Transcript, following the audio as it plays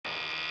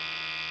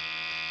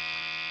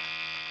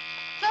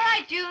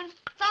right, June.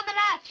 It's on the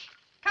latch.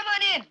 Come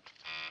on in.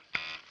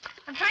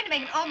 I'm trying to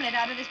make an omelette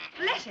out of this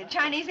blessed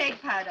Chinese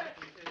egg powder.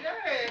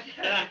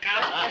 Rebecca!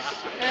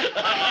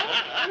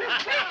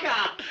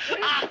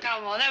 Oh,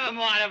 come on, never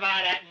mind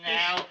about that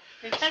now.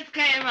 Let's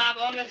get him up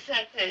on the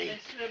settee.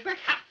 It's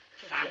Rebecca.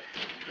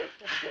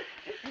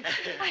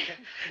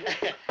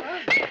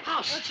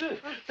 Hush!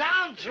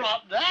 Don't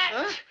drop that.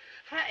 Huh?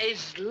 That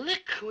is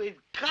liquid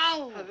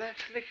gold. Oh,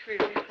 that's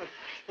liquid.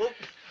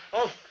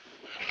 Oh.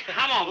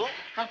 Come on.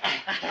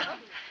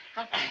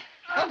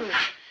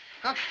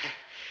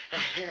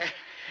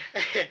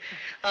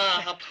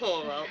 Oh,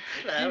 poor old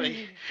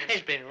Larry.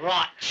 He's been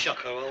right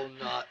chocker all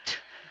night.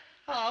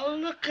 Oh,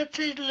 look at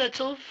his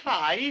little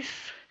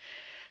face.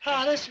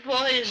 Oh, this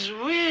boy is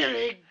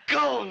really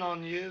gone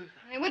on you.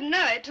 You wouldn't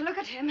know it to look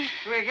at him.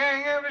 We're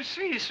going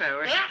overseas,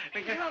 sir.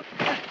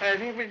 I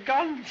think we're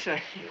gone, sir.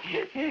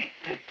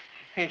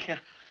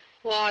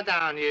 Why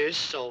don't you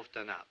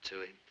soften up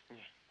to him?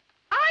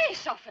 I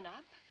soften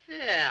up?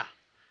 Yeah.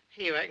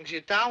 He reckons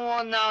you don't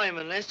want to know him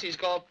unless he's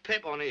got a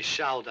pip on his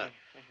shoulder.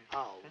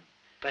 Oh,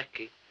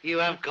 Becky, you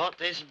have got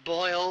this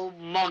boy all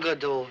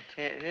moggadored.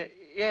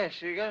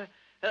 Yes, you got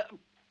it.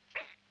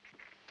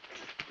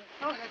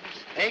 Oh,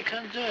 he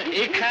can do it.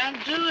 He can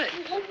do it.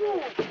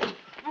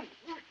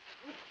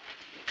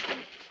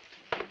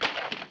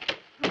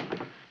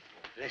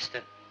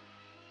 Listen,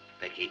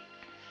 Becky,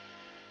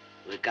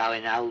 we're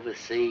going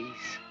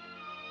overseas.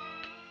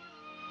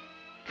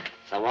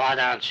 So why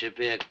don't you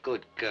be a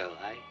good girl,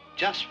 eh?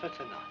 Just for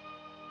tonight.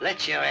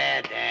 Let your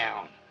hair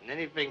down. And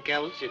anything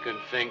else you can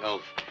think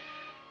of.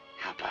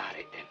 How about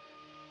it, then?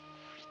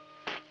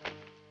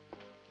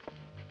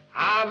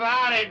 How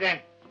about it, then?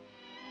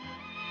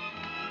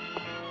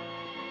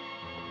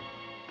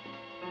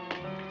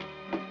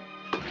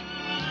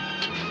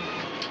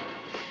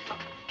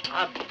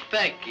 I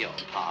beg your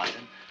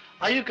pardon.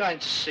 Are you going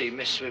to see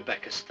Miss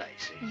Rebecca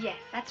Stacy? Yes,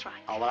 that's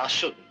right. Oh, well, I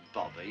shouldn't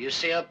bother. You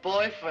see, her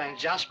boyfriend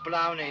just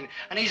blown in,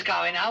 and he's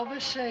going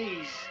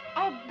overseas.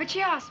 Oh, but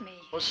she asked me.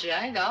 Well, she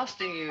ain't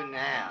asking you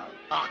now.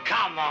 Oh,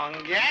 come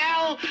on,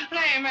 gal.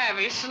 Let him have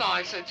his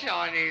slice of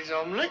Chinese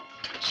omelette.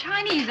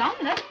 Chinese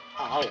omelette?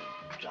 Oh,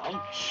 don't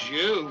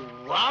you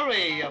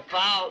worry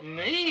about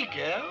me,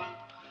 girl.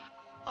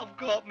 I've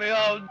got my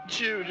own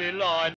Judy line.